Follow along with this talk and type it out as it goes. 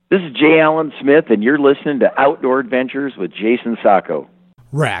This is Jay Allen Smith, and you're listening to Outdoor Adventures with Jason Sacco.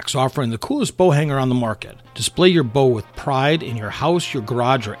 Rax, offering the coolest bow hanger on the market. Display your bow with pride in your house, your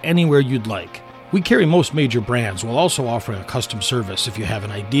garage, or anywhere you'd like. We carry most major brands while also offering a custom service if you have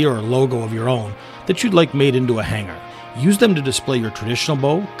an idea or logo of your own that you'd like made into a hanger. Use them to display your traditional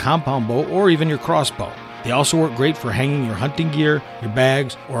bow, compound bow, or even your crossbow. They also work great for hanging your hunting gear, your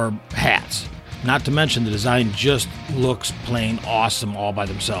bags, or hats. Not to mention the design just looks plain awesome all by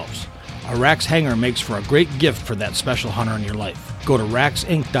themselves. A Rax hanger makes for a great gift for that special hunter in your life. Go to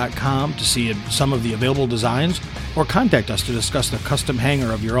raxinc.com to see some of the available designs or contact us to discuss the custom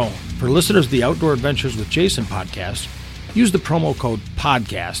hanger of your own. For listeners of the Outdoor Adventures with Jason podcast, use the promo code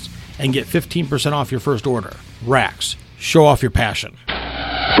PODCAST and get 15% off your first order. Rax, show off your passion.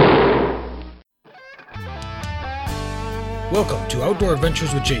 Welcome to Outdoor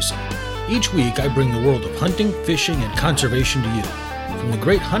Adventures with Jason. Each week, I bring the world of hunting, fishing, and conservation to you. From the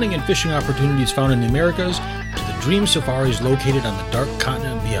great hunting and fishing opportunities found in the Americas to the dream safaris located on the dark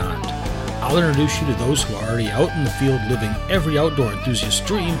continent and beyond, I'll introduce you to those who are already out in the field living every outdoor enthusiast's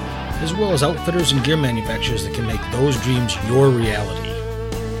dream, as well as outfitters and gear manufacturers that can make those dreams your reality.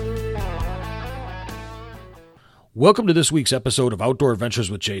 Welcome to this week's episode of Outdoor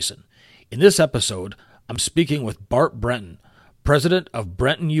Adventures with Jason. In this episode, I'm speaking with Bart Brenton, president of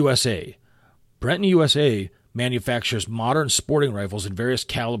Brenton USA. Brenton USA manufactures modern sporting rifles in various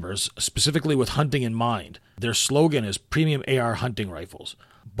calibers, specifically with hunting in mind. Their slogan is Premium AR Hunting Rifles.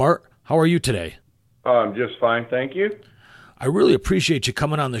 Bart, how are you today? I'm just fine, thank you. I really appreciate you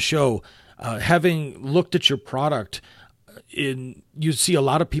coming on the show. Having looked at your product, you see a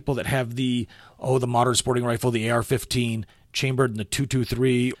lot of people that have the modern sporting rifle, the AR-15, chambered in the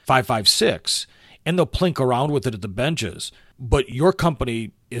 .223, 5.56, and they'll plink around with it at the benches. But your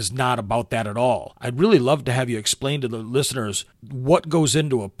company is not about that at all. I'd really love to have you explain to the listeners what goes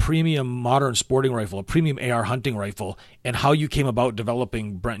into a premium modern sporting rifle, a premium AR hunting rifle, and how you came about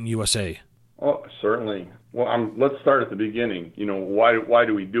developing Brenton USA. Oh, certainly. Well, let's start at the beginning. You know, why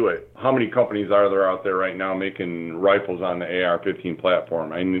do we do it? How many companies are there out there right now making rifles on the AR-15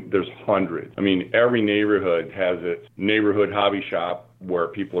 platform? I mean, there's hundreds. I mean, every neighborhood has its neighborhood hobby shop where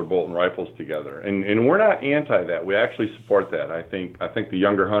people are bolting rifles together. And we're not anti that. We actually support that. I think the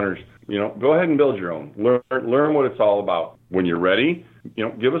younger hunters, you know, go ahead and build your own. Learn what it's all about. When you're ready, you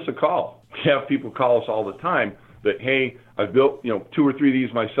know, give us a call. We have people call us all the time that, hey, I've built, you know, 2 or 3 of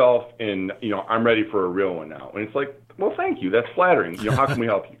these myself, and, you know, I'm ready for a real one now. And it's like, well, thank you. That's flattering. You know, how can we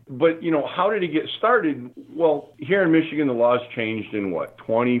help you? But, you know, how did it get started? Well, here in Michigan, the laws changed in,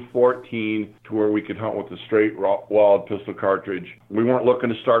 2014 to where we could hunt with a straight walled pistol cartridge. We weren't looking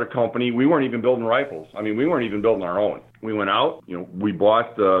to start a company. We weren't even building rifles. I mean, we weren't even building our own. We went out, you know, we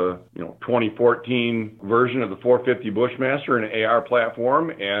bought the, 2014 version of the 450 Bushmaster and an AR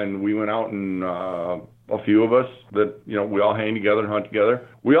platform, and we went out and a few of us that, you know, we all hang together and hunt together.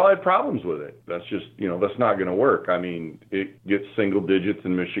 We all had problems with it. That's just, you know, that's not going to work. I mean, it gets single digits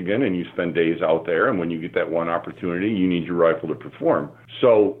in Michigan and you spend days out there. And when you get that one opportunity, you need your rifle to perform.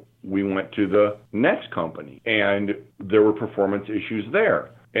 So we went to the next company and there were performance issues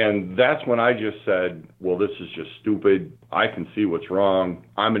there. And that's when I just said, well, this is just stupid. I can see what's wrong.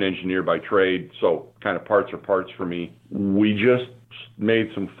 I'm an engineer by trade, so kind of parts are parts for me. We just made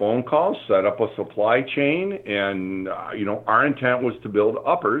some phone calls, set up a supply chain, and, our intent was to build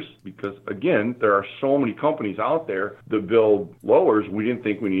uppers because, again, there are so many companies out there that build lowers. We didn't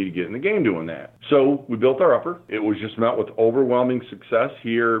think we needed to get in the game doing that. So we built our upper. It was just met with overwhelming success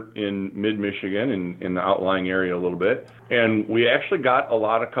here in mid-Michigan and in the outlying area a little bit. And we actually got a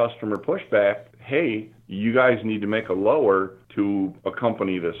lot of customer pushback. Hey, you guys need to make a lower to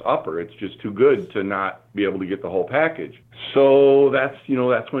accompany this upper. It's just too good to not be able to get the whole package. So that's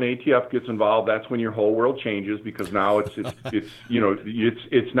when ATF gets involved. That's when your whole world changes because now it's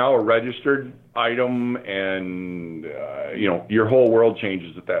now a registered item and your whole world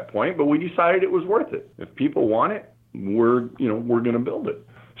changes at that point. But we decided it was worth it. If people want it, we're going to build it.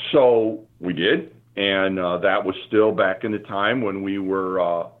 So we did, and that was still back in the time when we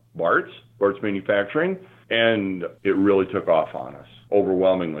were Bart's Manufacturing. And it really took off on us,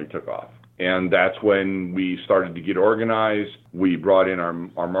 overwhelmingly took off. And that's when we started to get organized. We brought in our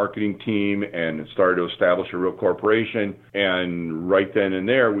marketing team and started to establish a real corporation. And right then and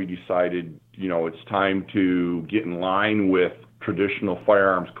there, we decided, it's time to get in line with traditional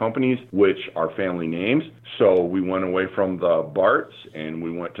firearms companies, which are family names. So we went away from the Barts and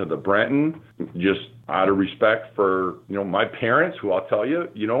we went to the Brenton, just out of respect for, my parents, who I'll tell you,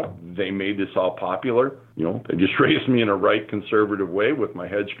 they made this all popular. They just raised me in a right conservative way with my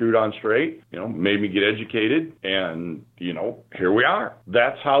head screwed on straight, made me get educated. And, here we are.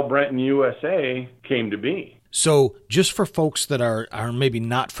 That's how Brenton USA came to be. So just for folks that are maybe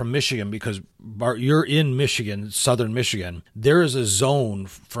not from Michigan, because Bart, you're in Michigan, southern Michigan, there is a zone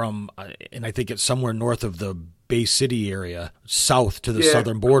from, and I think it's somewhere north of the Bay City area, south to the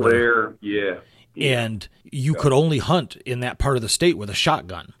southern border. Claire, yeah. And you could only hunt in that part of the state with a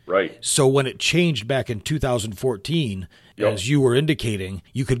shotgun. Right. So when it changed back in 2014, as you were indicating,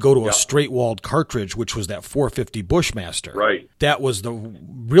 you could go to a straight-walled cartridge, which was that 450 Bushmaster. Right. That was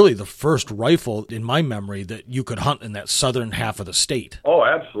really the first rifle in my memory that you could hunt in that southern half of the state. Oh,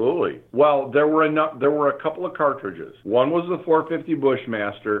 absolutely. Well, there were a couple of cartridges. One was the 450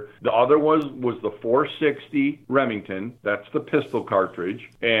 Bushmaster. The other was the 460 Remington. That's the pistol cartridge.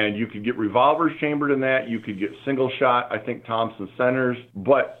 And you could get revolvers chambered in that. You could get single shot, I think Thompson centers.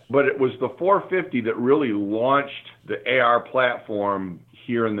 But it was the 450 that really launched the AR platform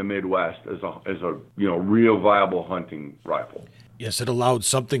here in the Midwest as a real viable hunting rifle. Yes, it allowed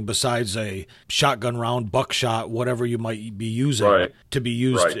something besides a shotgun round, buckshot, whatever you might be using, to be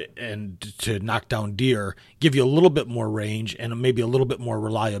used and to knock down deer, give you a little bit more range and maybe a little bit more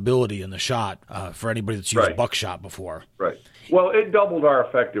reliability in the shot for anybody that's used buckshot before. Right. Well, it doubled our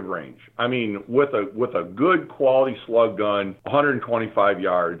effective range. I mean, with a good quality slug gun, 125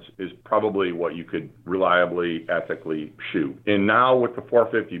 yards is probably what you could reliably, ethically shoot. And now with the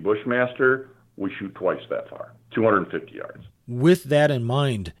 450 Bushmaster, we shoot twice that far, 250 yards. With that in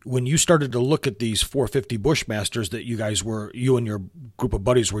mind, when you started to look at these 450 Bushmasters that you and your group of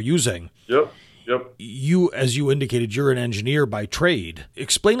buddies were using, Yep. You, as you indicated, you're an engineer by trade.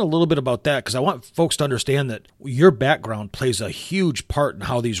 Explain a little bit about that, because I want folks to understand that your background plays a huge part in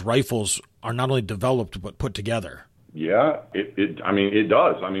how these rifles are not only developed but put together. Yeah, it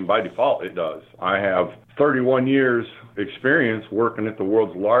does. I mean, by default, it does. I have 31 years experience working at the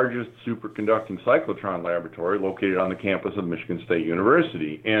world's largest superconducting cyclotron laboratory located on the campus of Michigan State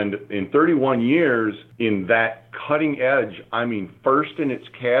University. And in 31 years, in that cutting edge, I mean, first in its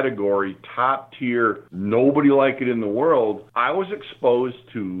category, top tier, nobody like it in the world, I was exposed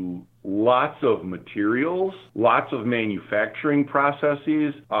to lots of materials, lots of manufacturing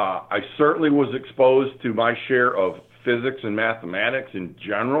processes. I certainly was exposed to my share of physics and mathematics in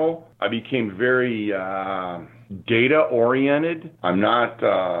general. I became very data-oriented. I'm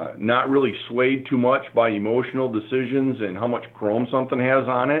not really swayed too much by emotional decisions and how much chrome something has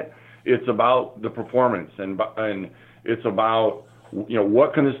on it. It's about the performance and it's about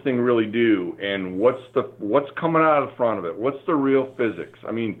what can this thing really do, and what's coming out of the front of it? What's the real physics?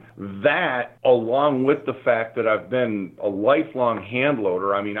 I mean, that, along with the fact that I've been a lifelong hand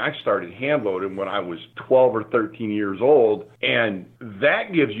loader. I mean, I started hand loading when I was 12 or 13 years old, and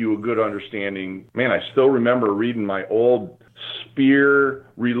that gives you a good understanding. Man, I still remember reading my old Spear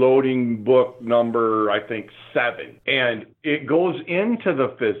reloading book number, I think, 7. And it goes into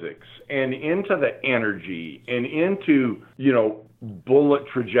the physics and into the energy and into, bullet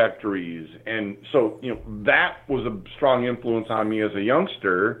trajectories. And so, that was a strong influence on me as a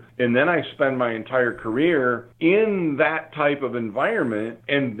youngster. And then I spent my entire career in that type of environment.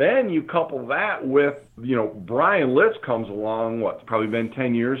 And then you couple that with, Brian Litz comes along, probably been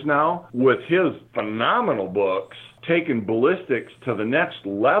 10 years now, with his phenomenal books, taking ballistics to the next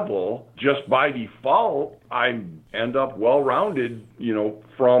level. Just by default, I end up well-rounded,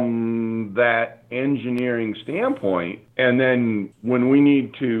 from that engineering standpoint. And then when we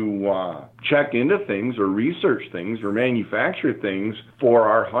need to check into things or research things or manufacture things for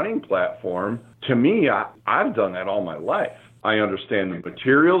our hunting platform, to me, I've done that all my life. I understand the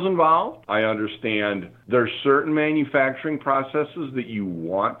materials involved. I understand there's certain manufacturing processes that you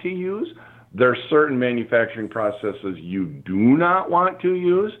want to use. There's certain manufacturing processes you do not want to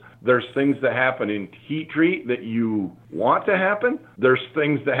use. There's things that happen in heat treat that you want to happen. There's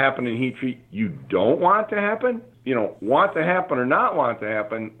things that happen in heat treat you don't want to happen. Want to happen or not want to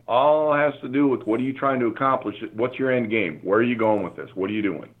happen, all has to do with what are you trying to accomplish? What's your end game? Where are you going with this? What are you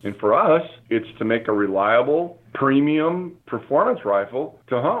doing? And for us, it's to make a reliable, premium performance rifle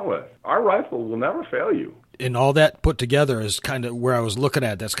to hunt with. Our rifle will never fail you. And all that put together is kind of where I was looking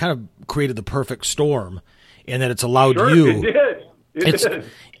at. That's kind of created the perfect storm, and that it's allowed you. It did.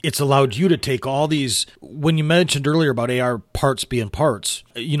 It's allowed you to take all these. When you mentioned earlier about AR parts being parts,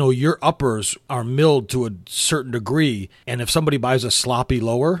 your uppers are milled to a certain degree, and if somebody buys a sloppy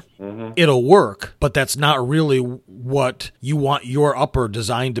lower, it'll work, but that's not really what you want your upper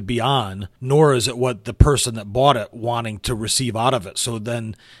designed to be on, nor is it what the person that bought it wanting to receive out of it. So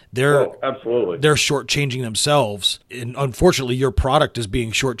then they're shortchanging themselves. And unfortunately, your product is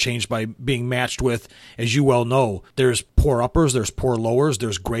being shortchanged by being matched with, as you well know, there's poor uppers, there's poor lowers,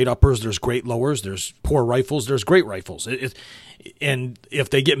 there's great uppers, there's great lowers, there's poor rifles, there's great rifles. And if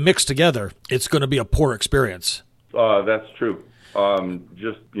they get mixed together, it's going to be a poor experience. That's true.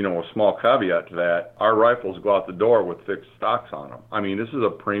 Just, a small caveat to that, our rifles go out the door with fixed stocks on them. I mean, this is a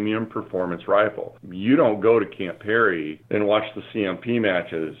premium performance rifle. You don't go to Camp Perry and watch the CMP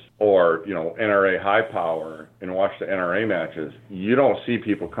matches or, NRA high power and watch the NRA matches. You don't see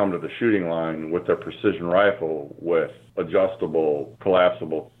people come to the shooting line with their precision rifle with adjustable,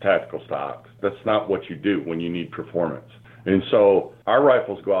 collapsible tactical stocks. That's not what you do when you need performance. And so our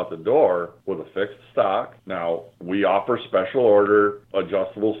rifles go out the door with a fixed stock. Now, we offer special order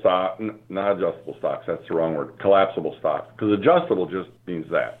adjustable stock, not adjustable stocks, that's the wrong word, collapsible stocks, because adjustable just means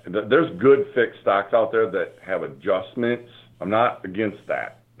that. There's good fixed stocks out there that have adjustments. I'm not against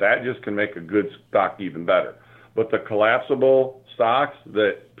that. That just can make a good stock even better. But the collapsible stocks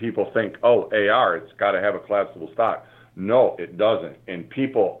that people think, AR, it's got to have a collapsible stock. No, it doesn't. And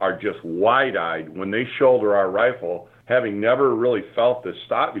people are just wide-eyed when they shoulder our rifle, having never really felt this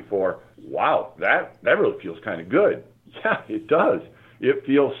stock before. Wow, that really feels kind of good. Yeah, it does. It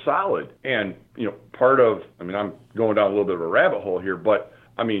feels solid. And, I'm going down a little bit of a rabbit hole here, but,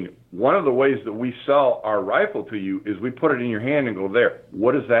 one of the ways that we sell our rifle to you is we put it in your hand and go, there,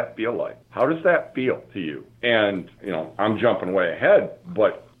 what does that feel like? How does that feel to you? And, I'm jumping way ahead,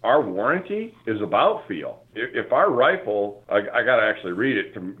 but our warranty is about feel. If our rifle, I got to actually read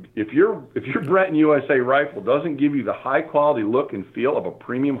it. If your Brenton USA rifle doesn't give you the high quality look and feel of a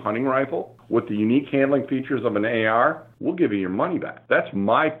premium hunting rifle with the unique handling features of an AR, we'll give you your money back. That's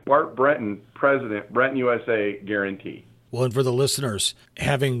my Bart Brenton, President, Brenton USA guarantee. Well, and for the listeners,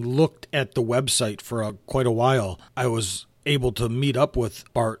 having looked at the website for quite a while, I was able to meet up with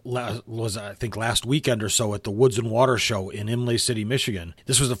Bart last weekend or so at the Woods and Water Show in Imlay City, Michigan.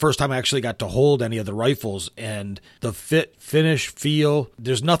 This was the first time I actually got to hold any of the rifles, and the fit, finish, feel,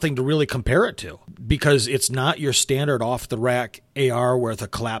 there's nothing to really compare it to, because it's not your standard off-the-rack AR with a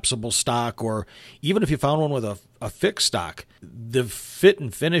collapsible stock, or even if you found one with a fixed stock, the fit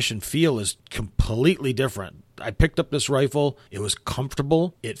and finish and feel is completely different. I picked up this rifle. It was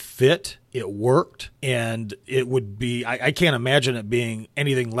comfortable. It fit. It worked. And it would be, I can't imagine it being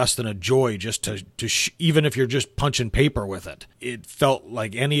anything less than a joy just to even if you're just punching paper with it. It felt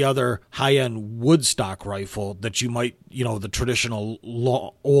like any other high-end wood stock rifle that you might, the traditional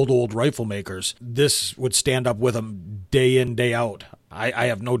old rifle makers. This would stand up with them day in, day out. I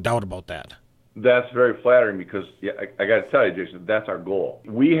have no doubt about that. That's very flattering because, I got to tell you, Jason, that's our goal.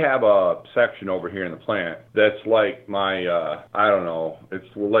 We have a section over here in the plant that's like my,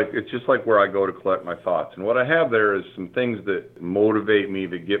 it's just like where I go to collect my thoughts. And what I have there is some things that motivate me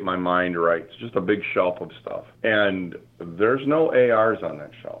to get my mind right. It's just a big shelf of stuff. And there's no ARs on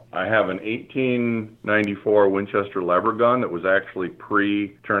that shelf. I have an 1894 Winchester lever gun that was actually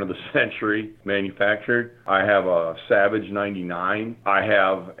pre-turn of the century manufactured. I have a Savage 99. I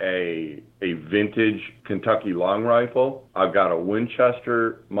have a vintage Kentucky long rifle. I've got a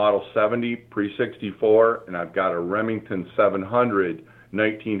Winchester Model 70 pre-64, and I've got a Remington 700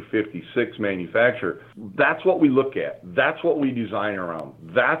 1956 manufacturer. That's what we look at. That's what we design around.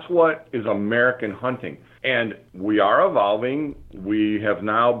 That's what is American hunting. And we are evolving. We have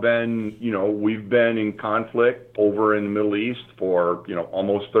now been, we've been in conflict over in the Middle East for,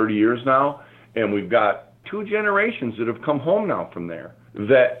 almost 30 years now. And we've got 2 generations that have come home now from there.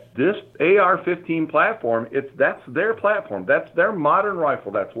 That this AR-15 platform, that's their platform. That's their modern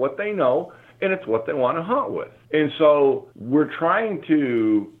rifle. That's what they know, and it's what they want to hunt with. And so we're trying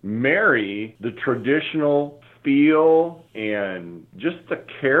to marry the traditional feel and just the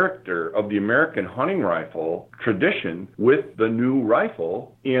character of the American hunting rifle tradition with the new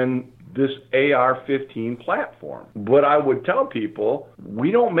rifle in this AR-15 platform. But I would tell people,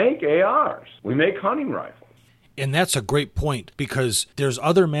 we don't make ARs. We make hunting rifles. And that's a great point, because there's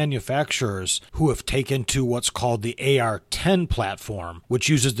other manufacturers who have taken to what's called the AR-10 platform, which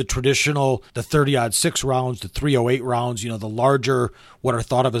uses the traditional, the 30-06 rounds, the 308 rounds, the larger, what are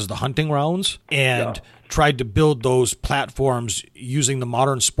thought of as the hunting rounds, and tried to build those platforms using the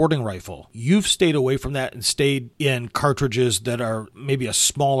modern sporting rifle. You've stayed away from that and stayed in cartridges that are maybe a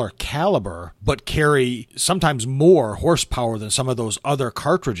smaller caliber, but carry sometimes more horsepower than some of those other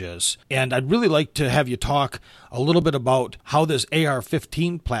cartridges. And I'd really like to have you talk a little bit about how this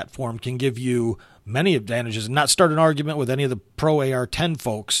AR-15 platform can give you many advantages, and not start an argument with any of the pro AR-10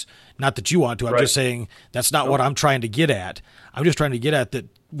 folks. Not that you want to. I'm just saying that's not what I'm trying to get at. I'm just trying to get at that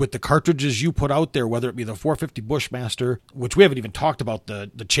with the cartridges you put out there, whether it be the 450 Bushmaster, which we haven't even talked about the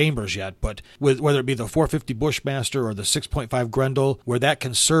chambers yet, but whether it be the 450 Bushmaster or the 6.5 Grendel, where that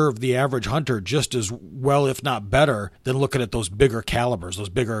can serve the average hunter just as well, if not better, than looking at those bigger calibers, those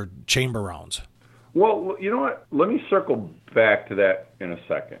bigger chamber rounds. Well, you know what? Let me circle back to that in a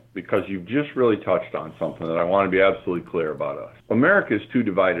second, because you've just really touched on something that I want to be absolutely clear about us. America is too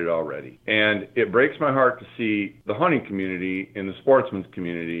divided already, and it breaks my heart to see the hunting community and the sportsman's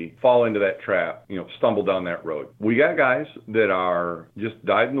community fall into that trap, stumble down that road. We got guys that are just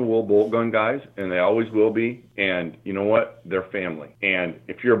dyed-in-the-wool bolt gun guys, and they always will be, and you know what? They're family. And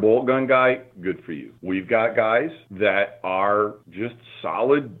if you're a bolt gun guy, good for you. We've got guys that are just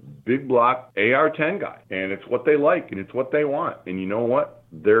solid, big block AR-10 guys, and it's what they like, and it's what they want. And you know what?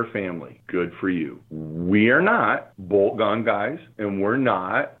 They're family. Good for you. We are not bolt gun guys, and we're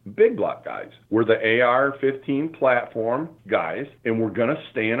not big block guys. We're the AR-15 platform guys, and we're going to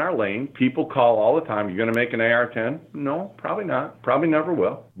stay in our lane. People call all the time, you're going to make an AR-10? No, probably not. Probably never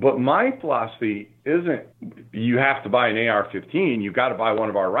will. But my philosophy isn't you have to buy an AR-15, you got to buy one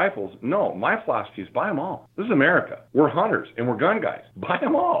of our rifles. No, my philosophy is buy them all. This is America. We're hunters, and we're gun guys. Buy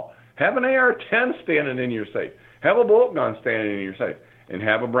them all. Have an AR-10 standing in your safe. Have a bolt gun standing in your safe. And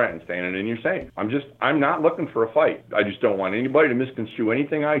have a Brenton standing in your safe. I'm not looking for a fight. I just don't want anybody to misconstrue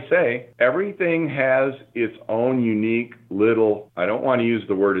anything I say. Everything has its own unique little, I don't want to use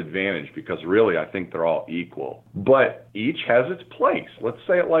the word advantage, because really I think they're all equal. But each has its place. Let's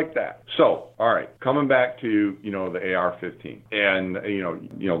say it like that. So, all right, coming back to, the AR-15 and,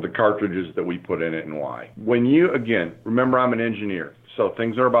 the cartridges that we put in it and why. When you, again, remember I'm an engineer. So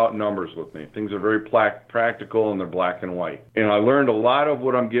things are about numbers with me. Things are very practical, and they're black and white. And I learned a lot of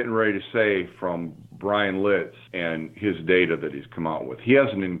what I'm getting ready to say from Brian Litz and his data that he's come out with. He has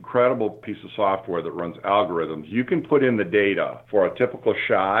an incredible piece of software that runs algorithms. You can put in the data for a typical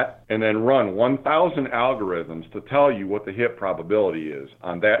shot and then run 1,000 algorithms to tell you what the hit probability is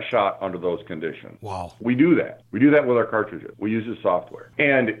on that shot under those conditions. Wow. We do that. We do that with our cartridges. We use the software.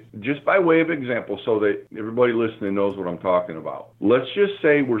 And just by way of example, so that everybody listening knows what I'm talking about, let's just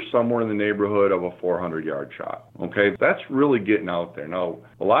say we're somewhere in the neighborhood of a 400-yard shot. Okay? That's really getting out there. Now,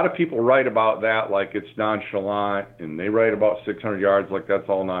 a lot of people write about that like it's nonchalant, and they write about 600 yards like that's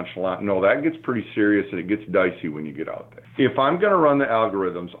all nonchalant. No, that gets pretty serious, and it gets dicey when you get out there. If I'm going to run the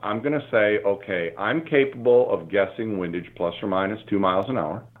algorithms, I'm going to say, okay, I'm capable of guessing windage plus or minus 2 miles an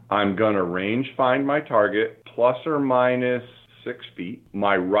hour. I'm going to range find my target plus or minus 6 feet.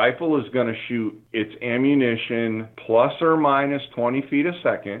 My rifle is going to shoot its ammunition plus or minus 20 feet a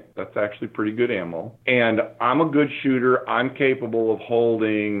second. That's actually pretty good ammo. And I'm a good shooter. I'm capable of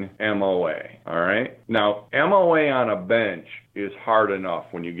holding MOA. All right. Now, MOA on a bench is hard enough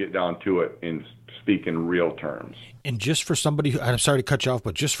when you get down to it and speak in real terms. And just for somebody, I'm sorry to cut you off,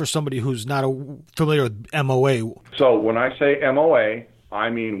 but just for somebody who's not familiar with MOA. So when I say MOA, I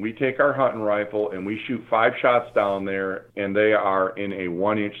mean, we take our hunting rifle and we shoot 5 shots down there, and they are in a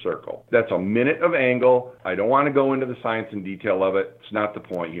 1-inch circle. That's a minute of angle. I don't want to go into the science and detail of it. It's not the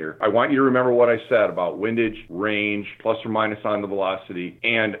point here. I want you to remember what I said about windage, range, plus or minus on the velocity.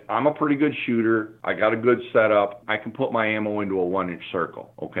 And I'm a pretty good shooter. I got a good setup. I can put my ammo into a 1-inch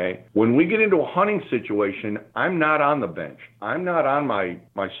circle, okay? When we get into a hunting situation, I'm not on the bench. I'm not on my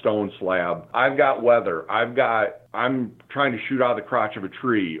stone slab. I've got weather. I'm trying to shoot out of the crotch of a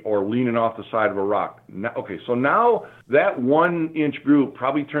tree or leaning off the side of a rock. Okay, so now that 1-inch group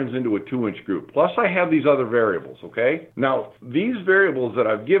probably turns into a 2-inch group. Plus I have these other variables, okay? Now, these variables that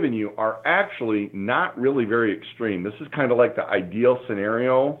I've given you are actually not really very extreme. This is kind of like the ideal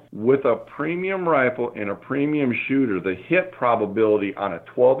scenario. With a premium rifle and a premium shooter, the hit probability on a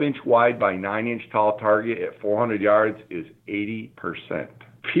 12-inch wide by 9-inch tall target at 400 yards is 80%.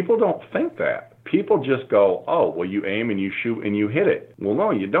 People don't think that. People just go, oh, well, you aim and you shoot and you hit it. Well,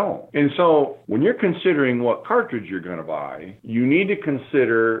 no, you don't. And so when you're considering what cartridge you're going to buy, you need to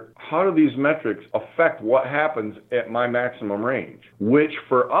consider how do these metrics affect what happens at my maximum range, which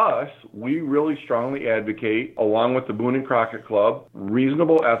for us, we really strongly advocate, along with the Boone and Crockett Club,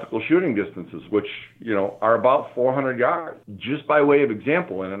 reasonable ethical shooting distances, which, are about 400 yards. Just by way of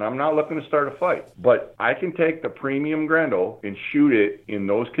example, and I'm not looking to start a fight, but I can take the premium Grendel and shoot it in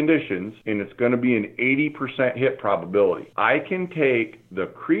those conditions, and it's going to be an 80% hit probability. I can take the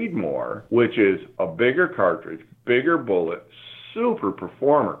Creedmoor, which is a bigger cartridge, bigger bullet, super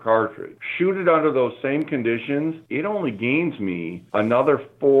performer cartridge, shoot it under those same conditions, it only gains me another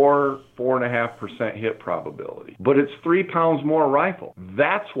 4.5% hit probability. But it's 3 pounds more rifle.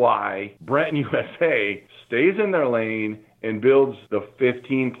 That's why Brenton USA stays in their lane and builds the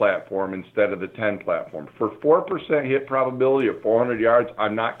 15 platform instead of the 10 platform. For 4% hit probability of 400 yards,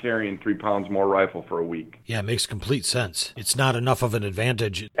 I'm not carrying 3 pounds more rifle for a week. Yeah, it makes complete sense. It's not enough of an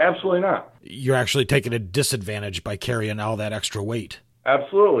advantage. Absolutely not. You're actually taking a disadvantage by carrying all that extra weight.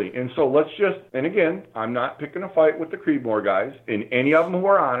 Absolutely. And so let's just, and again, I'm not picking a fight with the Creedmoor guys, and any of them who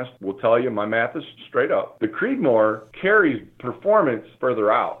are honest will tell you my math is straight up. The Creedmoor carries performance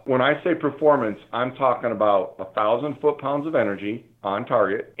further out. When I say performance, I'm talking about 1,000 foot-pounds of energy on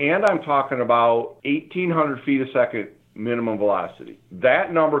target, and I'm talking about 1,800 feet a second minimum velocity.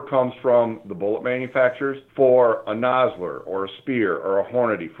 That number comes from the bullet manufacturers. For a Nosler or a Spear or a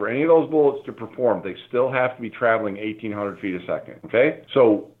Hornady, for any of those bullets to perform, they still have to be traveling 1,800 feet a second. Okay?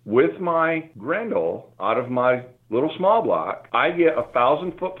 So with my Grendel, out of my little small block, I get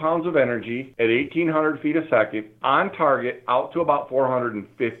 1,000 foot-pounds of energy at 1,800 feet a second on target out to about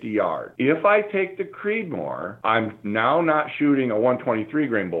 450 yards. If I take the Creedmoor, I'm now not shooting a 123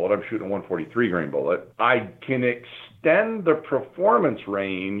 grain bullet, I'm shooting a 143 grain bullet. I can extend the performance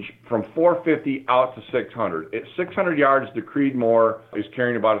range from 450 out to 600. At 600 yards, the Creedmoor is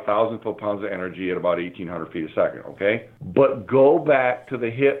carrying about 1,000 foot-pounds of energy at about 1,800 feet a second, okay? But go back to the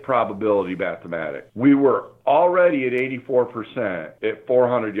hit probability mathematics. We were already at 84% at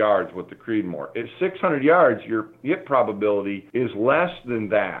 400 yards with the Creedmoor. At 600 yards, your hit probability is less than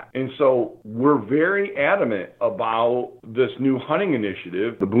that. And so we're very adamant about this new hunting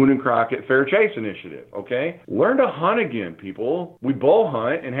initiative, the Boone and Crockett Fair Chase Initiative, okay? Learn to hunt again, people. We bow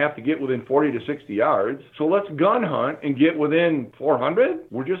hunt and have to get within 40 to 60 yards. So let's gun hunt and get within 400.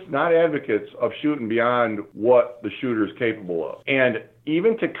 We're just not advocates of shooting beyond what the shooter is capable of. And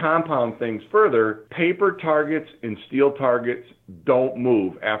even to compound things further, paper targets and steel targets don't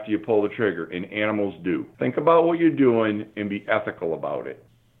move after you pull the trigger, and animals do. Think about what you're doing and be ethical about it.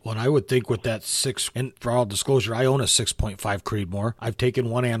 Well, and I would think with that and for all disclosure, I own a 6.5 Creedmoor. I've taken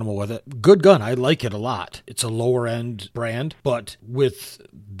one animal with it. Good gun. I like it a lot. It's a lower end brand, but with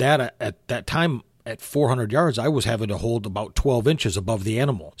that at that time, at 400 yards, I was having to hold about 12 inches above the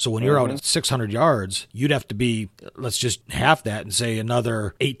animal. So when you're out at 600 yards, you'd have to be, let's just half that and say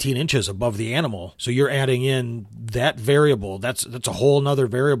another 18 inches above the animal. So you're adding in that variable. That's a whole nother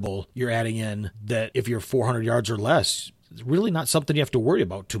variable you're adding in that if you're 400 yards or less, it's really not something you have to worry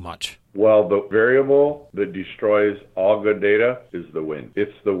about too much. Well, the variable that destroys all good data is the wind.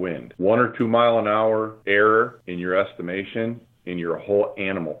 It's the wind. 1 or 2 mile an hour error in your estimation and your whole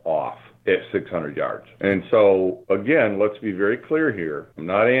animal off at 600 yards. And so, again, let's be very clear here. I'm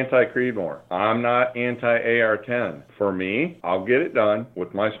not anti-Creedmoor. I'm not anti-AR-10. For me, I'll get it done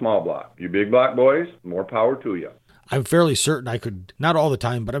with my small block. You big block boys, more power to you. I'm fairly certain I could, not all the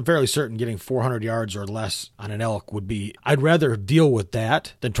time, but I'm fairly certain getting 400 yards or less on an elk would be, I'd rather deal with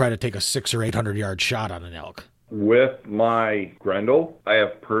that than try to take a 600 or 800 yard shot on an elk. With my Grendel, I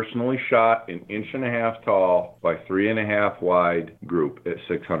have personally shot an 1.5 inch tall by 3.5 inch wide group at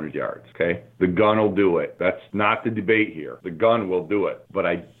 600 yards, okay? The gun will do it. That's not the debate here. The gun will do it. But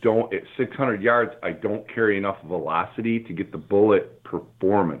I don't, at 600 yards, I don't carry enough velocity to get the bullet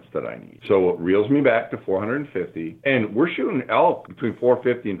performance that I need. So it reels me back to 450, and we're shooting elk between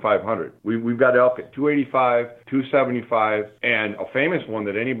 450 and 500. We've got elk at 285, 275, and a famous one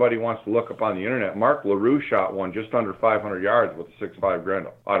that anybody wants to look up on the internet, Mark LaRue shot one just under 500 yards with a 6.5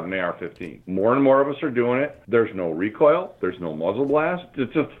 Grendel out of an AR-15. More and more of us are doing it. There's no recoil. There's no muzzle blast.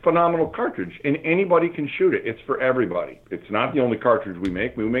 It's a phenomenal cartridge, and anybody can shoot it. It's for everybody. It's not the only cartridge we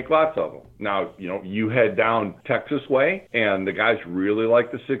make. We make lots of them. Now, you head down Texas way, and the guys really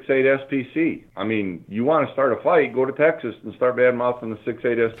like the 6.8 SPC. I mean, you want to start a fight, go to Texas and start badmouthing the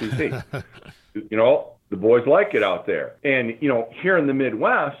 6.8 SPC. The boys like it out there. And, here in the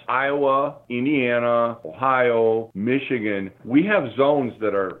Midwest, Iowa, Indiana, Ohio, Michigan, we have zones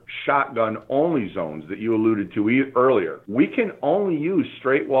that are shotgun-only zones that you alluded to earlier. We can only use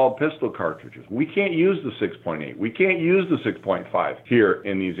straight-walled pistol cartridges. We can't use the 6.8. We can't use the 6.5 here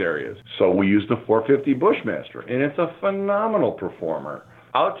in these areas. So we use the 450 Bushmaster, and it's a phenomenal performer.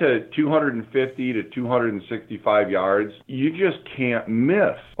 Out to 250 to 265 yards, you just can't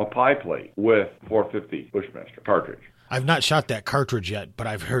miss a pie plate with 450 Bushmaster cartridge. I've not shot that cartridge yet, but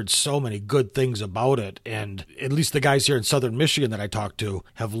I've heard so many good things about it, and at least the guys here in southern Michigan that I talked to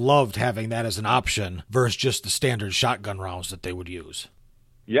have loved having that as an option versus just the standard shotgun rounds that they would use.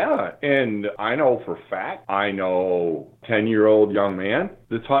 Yeah, and I know for a fact, I know 10-year-old young man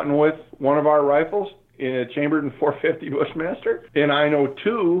that's hunting with one of our rifles in a chambered 450 Bushmaster, and I know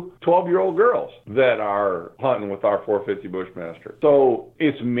two 12-year-old girls that are hunting with our 450 Bushmaster. So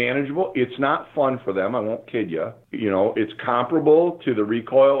it's manageable. It's not fun for them, I won't kid you. It's comparable to the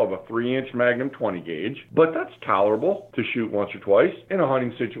recoil of a 3-inch Magnum 20 gauge, but that's tolerable to shoot once or twice in a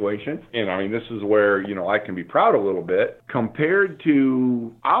hunting situation. And I mean, this is where, I can be proud a little bit compared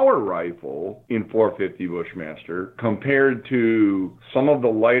to our rifle in 450 Bushmaster, compared to some of the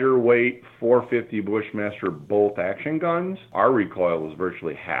lighter weight 450 Bushmaster bolt action guns. Our recoil is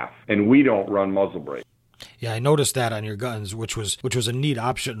virtually half, and we don't run muzzle brake. Yeah, I noticed that on your guns, which was a neat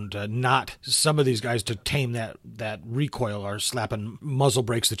option to not some of these guys to tame that recoil are slapping muzzle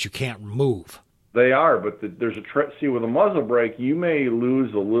brakes that you can't move. They are, but there's a trick. See, with a muzzle brake, you may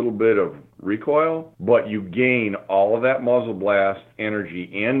lose a little bit of recoil, but you gain all of that muzzle blast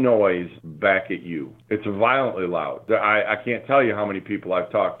energy and noise back at you. It's violently loud. I can't tell you how many people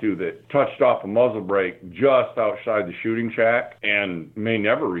I've talked to that touched off a muzzle brake just outside the shooting shack and may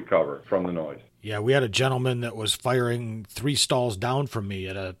never recover from the noise. Yeah, we had a gentleman that was firing 3 stalls down from me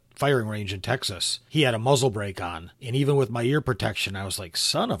at a firing range in Texas. He had a muzzle brake on, and even with my ear protection, I was like,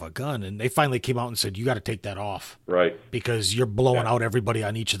 son of a gun. And they finally came out and said, you got to take that off. Right. Because you're blowing out everybody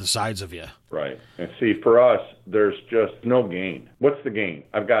on each of the sides of you. Right. And see, for us, there's just no gain. What's the gain?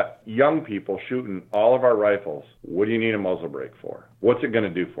 I've got young people shooting all of our rifles. What do you need a muzzle brake for? What's it going to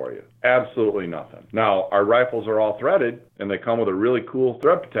do for you? Absolutely nothing. Now, our rifles are all threaded, and they come with a really cool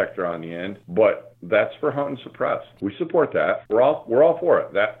thread protector on the end, but that's for hunt and suppress. We support that. We're all for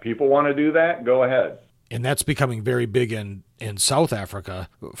it. That people want to do that, go ahead. And that's becoming very big in South Africa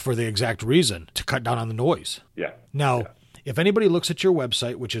for the exact reason, to cut down on the noise. Yeah. Now, if anybody looks at your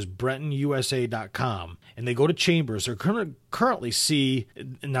website, which is BrentonUSA.com, and they go to chambers, they're going to currently see,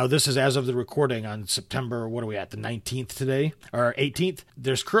 now this is as of the recording on September, what are we at, the 19th today, or 18th?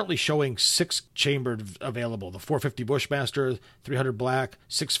 There's currently showing 6 chambered available. The 450 Bushmaster, 300 Black,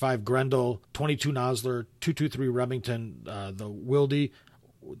 6.5 Grendel, 22 Nosler, 223 Remington, the Wildy.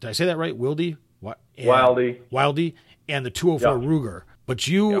 Did I say that right? Wildy? What? Wildy, and the 204 Ruger. But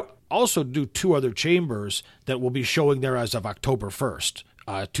you also do 2 other chambers that will be showing there as of October 1st,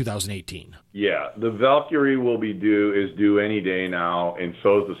 2018. Yeah, the Valkyrie will be due any day now, and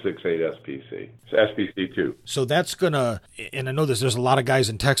so is the 6.8 SPC. It's SPC2. So that's going to, and I know there's a lot of guys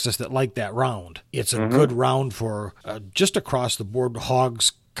in Texas that like that round. It's a good round for just across the board,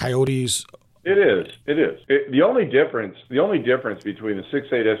 hogs, coyotes. It is. The only difference between the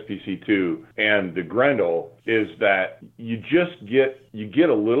 6.8 SPC2 and the Grendel is that you get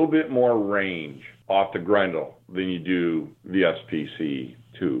a little bit more range off the Grendel than you do the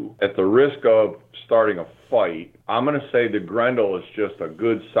SPC2. At the risk of starting a fight, I'm going to say the Grendel is just a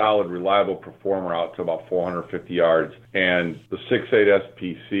good, solid, reliable performer out to about 450 yards, and the 6.8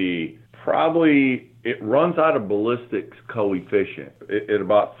 SPC probably, it runs out of ballistics coefficient at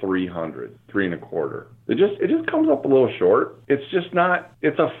about 300, 3.25. It just comes up a little short. It's just not,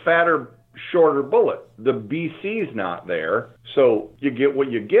 it's a fatter, shorter bullet. The BC's not there, so you get what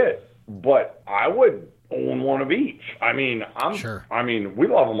you get. But I would own one of each. I mean, we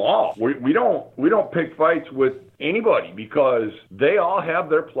love them all. We don't pick fights with anybody because they all have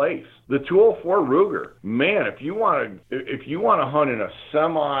their place. The 204 Ruger, man, if you want to hunt in a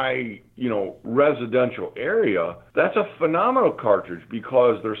semi, residential area, that's a phenomenal cartridge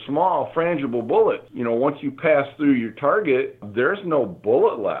because they're small, frangible bullets. Once you pass through your target, there's no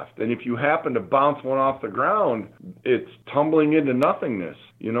bullet left. And if you happen to bounce one off the ground, it's tumbling into nothingness.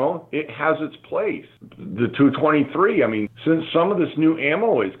 It has its place. The 223, I mean, since some of this new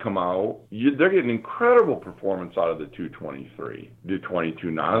ammo has come out, they're getting incredible performance out of the 223. The 22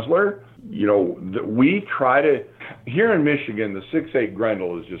 Nosler, we try to, here in Michigan, the 6.8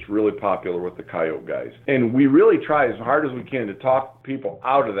 Grendel is just really popular with the coyote guys. And we really try as hard as we can to talk people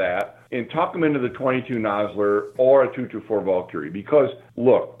out of that and talk them into the 22 Nosler or a 224 Valkyrie. Because,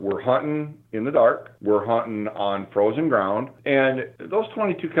 look, we're hunting in the dark, we're hunting on frozen ground, and those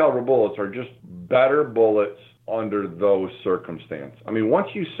 22 caliber bullets are just better bullets under those circumstances. I mean, once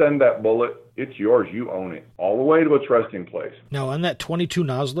you send that bullet, it's yours. You own it all the way to its resting place. Now, on that 22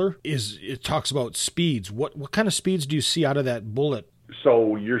 Nosler, it talks about speeds. What kind of speeds do you see out of that bullet?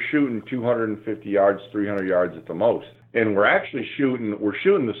 So you're shooting 250 yards, 300 yards at the most. And we're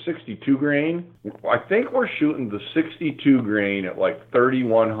shooting the 62 grain. I think we're shooting the 62 grain at like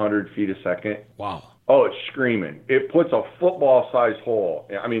 3,100 feet a second. Wow. Oh, it's screaming. It puts a football-sized hole.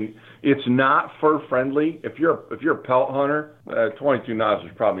 I mean, it's not fur-friendly. If you're a pelt hunter, 22 nozzle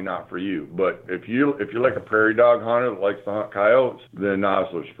is probably not for you. But if you're like a prairie dog hunter that likes to hunt coyotes, the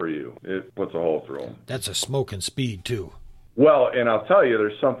nozzler's for you. It puts a hole through them. That's a smoking speed too. Well, and I'll tell you,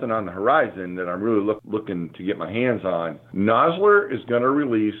 there's something on the horizon that I'm really looking to get my hands on. Nosler is going to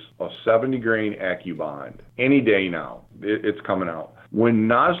release a 70-grain AccuBond any day now. It's coming out. When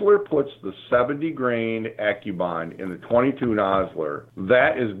Nosler puts the 70-grain AccuBond in the 22 Nosler,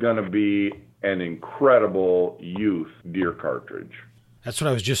 that is going to be an incredible youth deer cartridge. That's what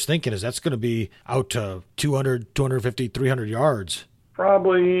I was just thinking, is that's going to be out to 200, 250, 300 yards.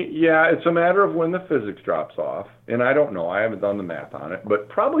 Probably, yeah. It's a matter of when the physics drops off, and I don't know. I haven't done the math on it, but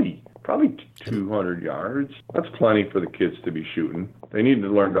probably 200 yards. That's plenty for the kids to be shooting. They need to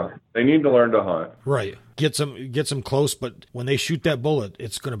learn to hunt. Right. Gets them close, but when they shoot that bullet,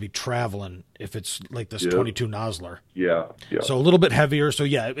 it's going to be traveling if it's like this 22 Nosler. Yeah. So a little bit heavier. So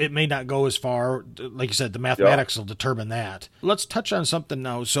yeah, it may not go as far. Like you said, the mathematics will determine that. Let's touch on something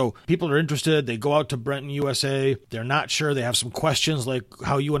now. So people are interested. They go out to Brenton, USA. They're not sure. They have some questions like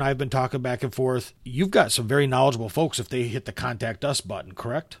how you and I have been talking back and forth. You've got some very knowledgeable folks if they hit the contact us button,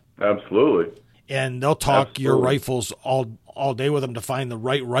 correct? Absolutely. And they'll talk your rifles all day with them to find the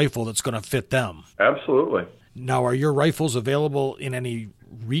right rifle that's going to fit them. Absolutely. Now, are your rifles available in any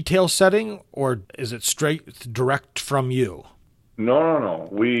retail setting, or is it straight direct from you? No.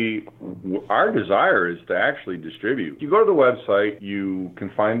 Our desire is to actually distribute. You go to the website, you can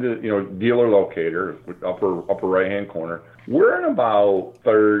find the dealer locator, upper right-hand corner. We're in about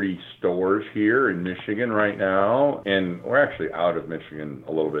 30 stores here in Michigan right now, and we're actually out of Michigan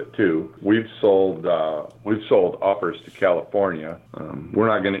a little bit too. We've sold uppers to California. We're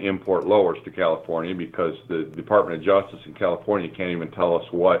not going to import lowers to California because the Department of Justice in California can't even tell us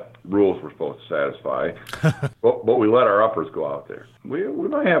what rules we're supposed to satisfy. but we let our uppers go out there. We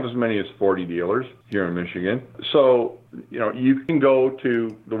might have as many as 40 dealers here in Michigan. So, you can go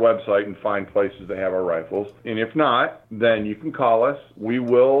to the website and find places that have our rifles. And if not, then you can call us. We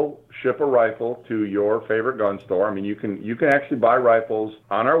will ship a rifle to your favorite gun store. I mean, you can actually buy rifles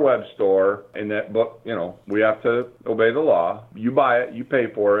on our web store, but we have to obey the law. You buy it, you pay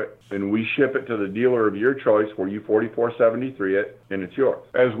for it, and we ship it to the dealer of your choice where you 4473 it, and it's yours.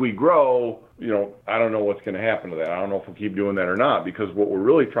 As we grow, I don't know what's going to happen to that. I don't know if we'll keep doing that or not, because what we're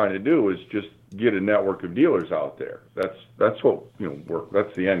really trying to do is just get a network of dealers out there. That's what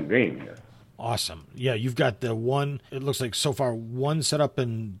that's the end game here. Awesome. Yeah, you've got the one. It looks like so far one set up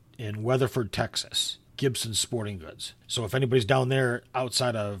in Weatherford, Texas. Gibson Sporting Goods. So if anybody's down there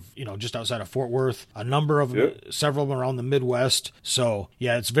outside of, just outside of Fort Worth, a number of them, several of them around the Midwest. So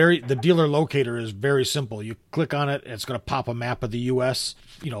yeah, the dealer locator is very simple. You click on it, it's going to pop a map of the U.S.,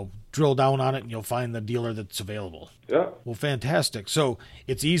 drill down on it, and you'll find the dealer that's available. Yeah. Well, fantastic. So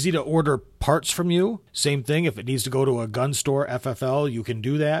it's easy to order parts from you. Same thing. If it needs to go to a gun store, FFL, you can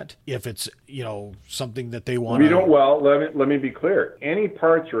do that. If it's, something that they want. Let me be clear. Any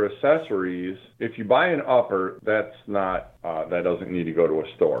parts or accessories, if you buy an upper, that's not, that doesn't need to go to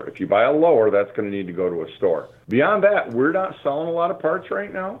a store. If you buy a lower, that's going to need to go to a store. Beyond that, we're not selling a lot of parts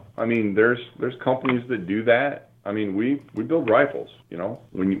right now. I mean, there's companies that do that. I mean, we build rifles,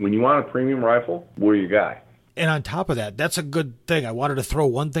 When you want a premium rifle, we're your guy. And on top of that, that's a good thing. I wanted to throw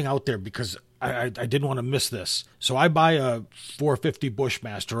one thing out there because I didn't want to miss this. So I buy a 450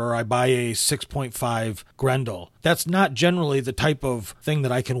 Bushmaster or I buy a 6.5 Grendel. That's not generally the type of thing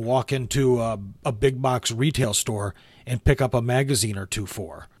that I can walk into a big box retail store and pick up a magazine or two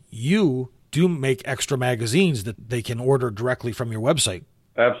for. You do make extra magazines that they can order directly from your website.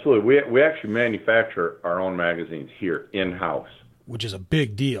 Absolutely. We actually manufacture our own magazines here in-house. Which is a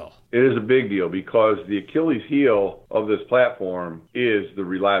big deal. It is a big deal because the Achilles heel of this platform is the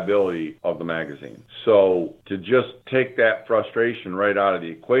reliability of the magazine. So to just take that frustration right out of the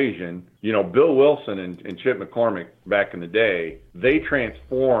equation, Bill Wilson and Chip McCormick back in the day, they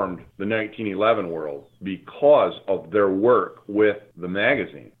transformed the 1911 world because of their work with the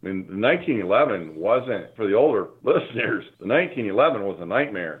magazine. I mean, the 1911 wasn't, for the older listeners, the 1911 was a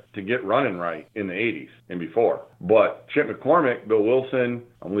nightmare to get running right in the 80s and before. But Chip McCormick, Bill Wilson,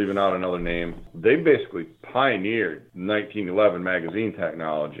 I'm leaving out another name, they basically pioneered 1911 magazine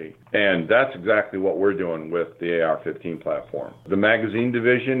technology. And that's exactly what we're doing with the AR-15 platform. The magazine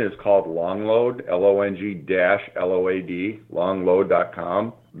division is called Longload, LONG-LOAD,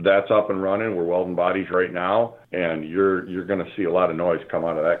 longload.com. That's up and running. We're welding bodies right now, and you're going to see a lot of noise come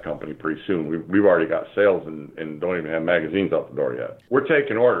out of that company pretty soon. We've already got sales and don't even have magazines out the door yet. We're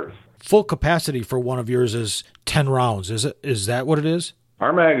taking orders. Full capacity for one of yours is 10 rounds, is it? Is that what it is?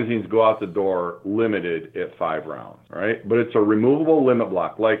 Our magazines go out the door limited at 5 rounds, right? But it's a removable limit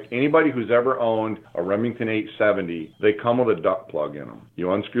block. Like anybody who's ever owned a Remington 870, they come with a duct plug in them.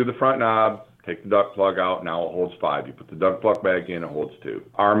 You unscrew the front knob, take the duct plug out, now it holds 5. You put the duct plug back in, it holds 2.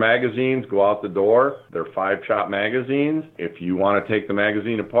 Our magazines go out the door. They're 5-shot magazines. If you want to take the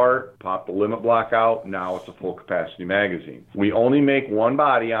magazine apart, pop the limit block out, now it's a full capacity magazine. We only make one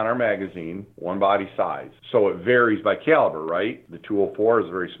body on our magazine, one body size. So it varies by caliber, right? The 204 is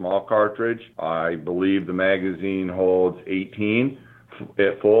a very small cartridge. I believe the magazine holds 18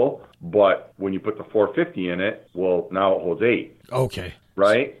 at full, but when you put the 450 in it, well, now it holds 8. Okay.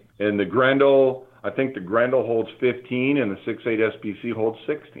 Right? And the Grendel, I think the Grendel holds 15 and the 6.8 SPC holds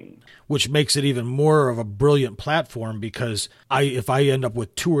 16. Which makes it even more of a brilliant platform because if I end up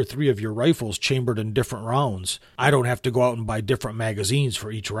with 2 or 3 of your rifles chambered in different rounds, I don't have to go out and buy different magazines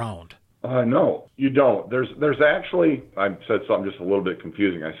for each round. No, you don't. There's actually, I said something just a little bit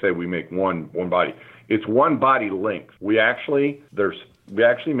confusing. I say we make one body. It's one body length. We actually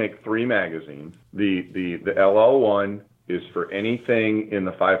make 3 magazines. The LL1 is for anything in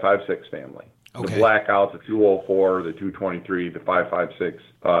the 5.56 family. Okay. The Blackout, the 204, the 223, the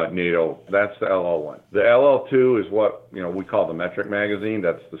 5.56 NATO, that's the LL1. The LL2 is what we call the metric magazine.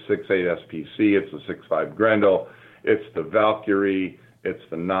 That's the 6.8 SPC. It's the 6.5 Grendel. It's the Valkyrie. It's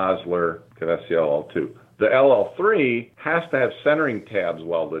the Nosler. Okay, that's the LL2. The LL3 has to have centering tabs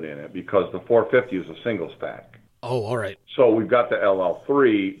welded in it because the 450 is a single stack. Oh, all right. So we've got the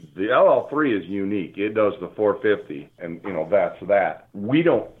LL3. The LL3 is unique. It does the 450, and that's that. We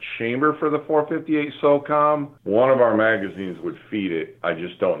don't chamber for the 458 SOCOM. One of our magazines would feed it. I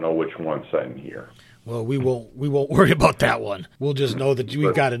just don't know which one's sitting here. Well, we won't worry about that one. We'll just know that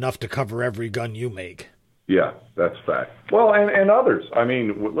we've got enough to cover every gun you make. Yeah, that's fact. Well, and others. I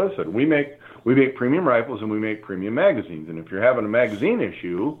mean, listen, we make premium rifles and we make premium magazines. And if you're having a magazine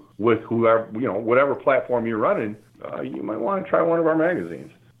issue with whoever, whatever platform you're running, you might want to try one of our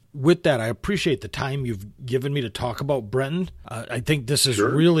magazines. With that, I appreciate the time you've given me to talk about Brenton. I think this is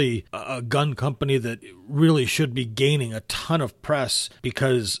really a gun company that really should be gaining a ton of press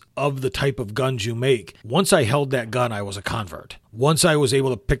because of the type of guns you make. Once I held that gun, I was a convert. Once I was able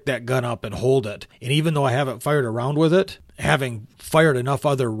to pick that gun up and hold it, and even though I haven't fired around with it, having fired enough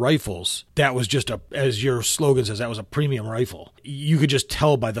other rifles, that was just as your slogan says, that was a premium rifle. You could just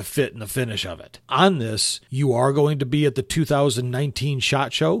tell by the fit and the finish of it. On this, you are going to be at the 2019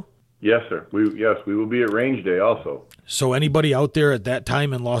 SHOT Show? Yes, sir. We will be at Range Day also. So anybody out there at that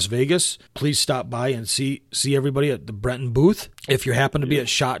time in Las Vegas, please stop by and see everybody at the Brenton booth. If you happen to be at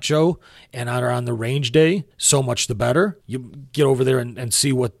SHOT Show and are on the Range Day, so much the better. You get over there and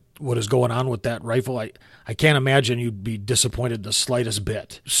see what is going on with that rifle. I can't imagine you'd be disappointed the slightest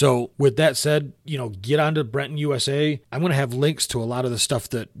bit. So with that said, get onto Brenton USA. I'm going to have links to a lot of the stuff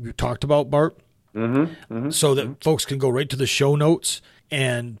that you talked about, Bart, so that folks can go right to the show notes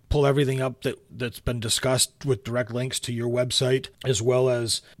and pull everything up that's been discussed with direct links to your website, as well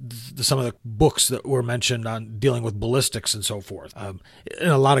as some of the books that were mentioned on dealing with ballistics and so forth. And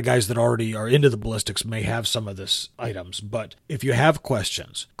a lot of guys that already are into the ballistics may have some of this items. But if you have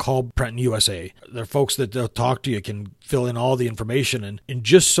questions, call Brenton USA. They're folks that they'll talk to you, can fill in all the information. And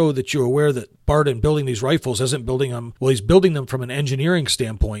just so that you're aware that Bart, in building these rifles, isn't building them, well, he's building them from an engineering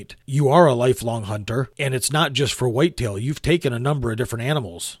standpoint. You are a lifelong hunter, and it's not just for whitetail. You've taken a number of different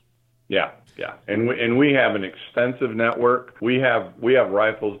animals. Yeah. And we have an extensive network. We have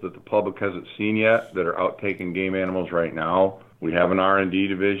rifles that the public hasn't seen yet that are out taking game animals right now. We have an R&D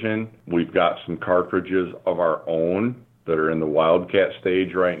division. We've got some cartridges of our own that are in the Wildcat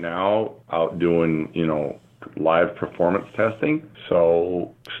stage right now, out doing, live performance testing.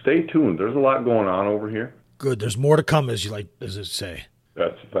 So stay tuned. There's a lot going on over here. Good. There's more to come, as it say.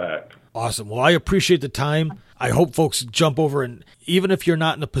 That's a fact. Awesome. Well, I appreciate the time. I hope folks jump over, and even if you're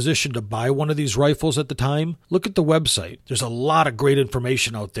not in a position to buy one of these rifles at the time, look at the website. There's a lot of great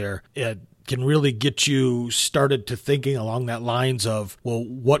information out there. It can really get you started to thinking along that lines of, well,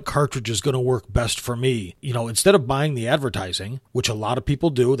 what cartridge is going to work best for me? Instead of buying the advertising, which a lot of people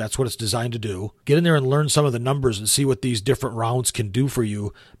do, that's what it's designed to do, get in there and learn some of the numbers and see what these different rounds can do for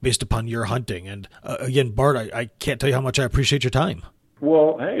you based upon your hunting. And again, Bart, I can't tell you how much I appreciate your time.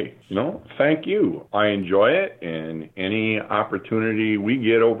 Well, hey, thank you. I enjoy it, and any opportunity we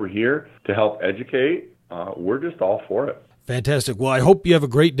get over here to help educate, we're just all for it. Fantastic. Well, I hope you have a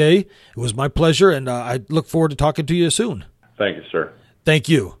great day. It was my pleasure, and I look forward to talking to you soon. Thank you, sir. Thank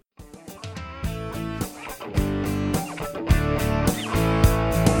you.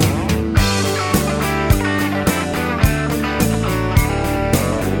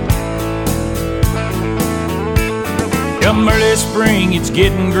 Come early this spring it's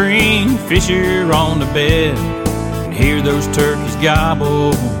getting green. Fish are on the bed and hear those turkeys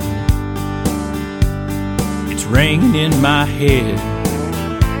gobble. It's ringing in my head.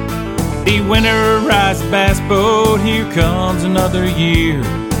 The winterized bass boat, here comes another year.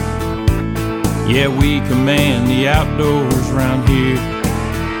 Yeah, we command the outdoors around here.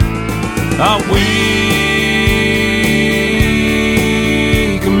 Oh, we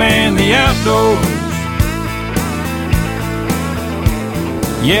command the outdoors.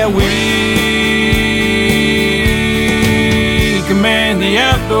 Yeah, we command the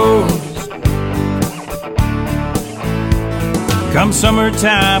outdoors. Come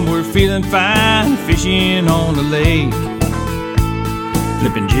summertime, we're feeling fine, fishing on the lake,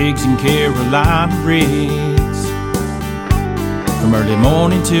 flipping jigs in Carolina rigs, from early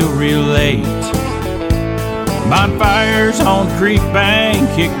morning till real late. Bonfires on the creek bank,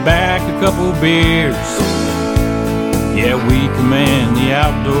 kick back a couple beers. Yeah, we command the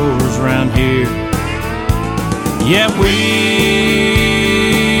outdoors around here. Yeah, we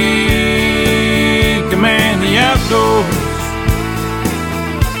command the outdoors.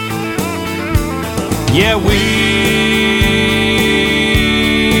 Yeah, we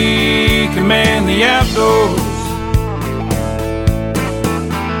command the outdoors.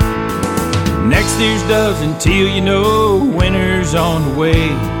 Next year's doves until you know winter's on the way.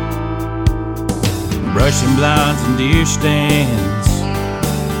 Brushing blinds and deer stands,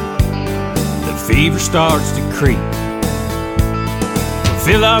 the fever starts to creep.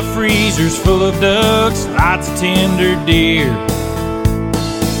 Fill our freezers full of ducks, lots of tender deer.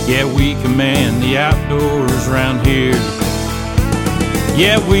 Yeah, we command the outdoors around here.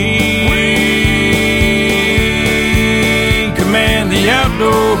 Yeah, we command the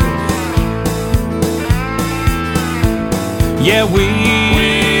outdoors. Yeah, we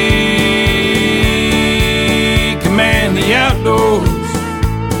command the outdoors.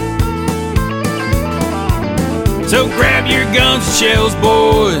 So grab your guns and shells,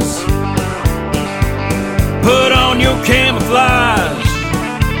 boys. Put on your camouflage,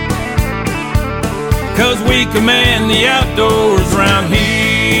 'cause we command the outdoors around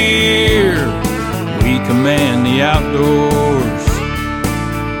here. We command the outdoors.